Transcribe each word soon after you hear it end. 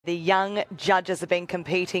The young judges have been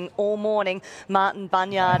competing all morning. Martin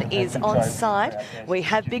Bunyard is on site. We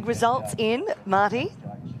have big results in, Marty.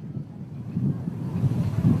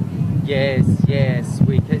 Yes,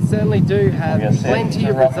 we certainly do have plenty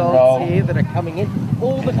of results here that are coming in.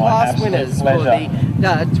 All the class winners for the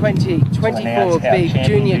 2024 Beef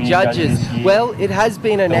Junior Judges. Well, it has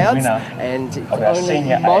been announced and it's only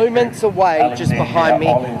moments away just behind me.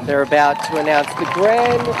 They're about to announce the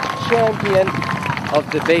grand champion of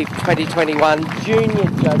the Beef 2021 Junior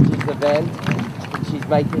Judges event. She's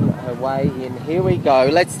making her way in. Here we go.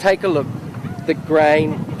 Let's take a look. The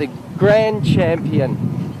grand champion.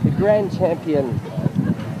 The grand champion.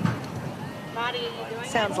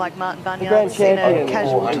 Sounds like Martin Bunyard's in a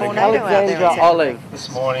casual tornado out there. Alexandra This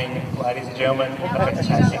morning, ladies and gentlemen, a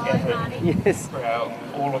fantastic effort for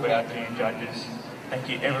all of our junior judges. Thank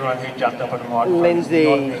you everyone who jumped up on the microphone.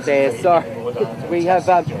 Lindsay there, sorry. We have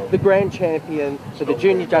the grand champion for the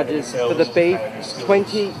junior judges for the Beef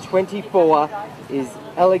 2024 is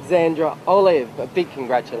Alexandra Olive. A big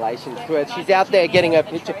congratulations to her. She's out there getting her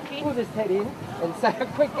picture. We'll just head in and say a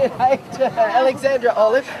quick hey to Alexandra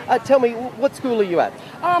Olive. Tell me, what school are you at?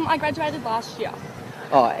 I graduated last year.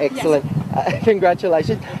 Oh, excellent. Yes.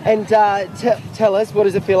 Congratulations. And tell us, what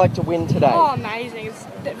does it feel like to win today? Oh, amazing.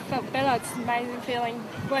 It felt better. It's an amazing feeling.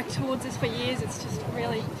 Worked towards this for years. It's just a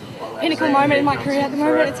really pinnacle moment in my career at the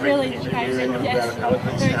moment. It's really amazing. Yes.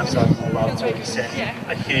 Very good. Yeah.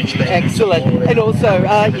 Excellent. And also,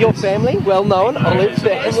 your family, well known, Olive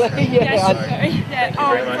family. Yeah,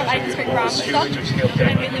 from Aiden Street Ramstar.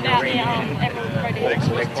 And we live out near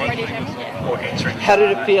Ready. How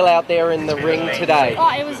did it feel out there in the ring today? Oh,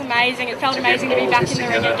 it was amazing. It felt amazing to be back in the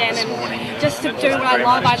ring again and just to do what I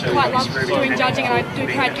love. I quite love doing judging and I do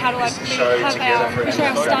pride cattle. We show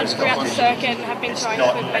our studs throughout the circuit and have been showing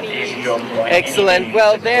for many years. Excellent.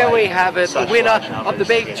 Well, there we have it. The winner of the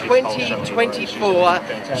Beef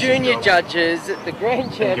 2024 Junior Judges, the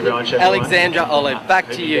grand champion, Alexandra Olive. Back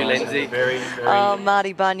to you, Lindsay. Oh,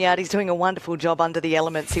 Marty Bunyard, he's doing a wonderful job under the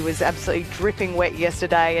elements. He was absolutely dripping wet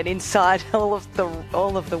yesterday, and inside all of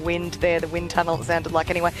the wind there, the wind tunnel, it sounded like.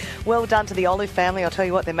 Anyway, well done to the Olive family. I'll tell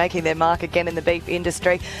you what, they're making their mark again in the beef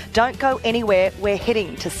industry. Don't go anywhere. We're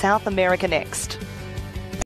heading to South America next.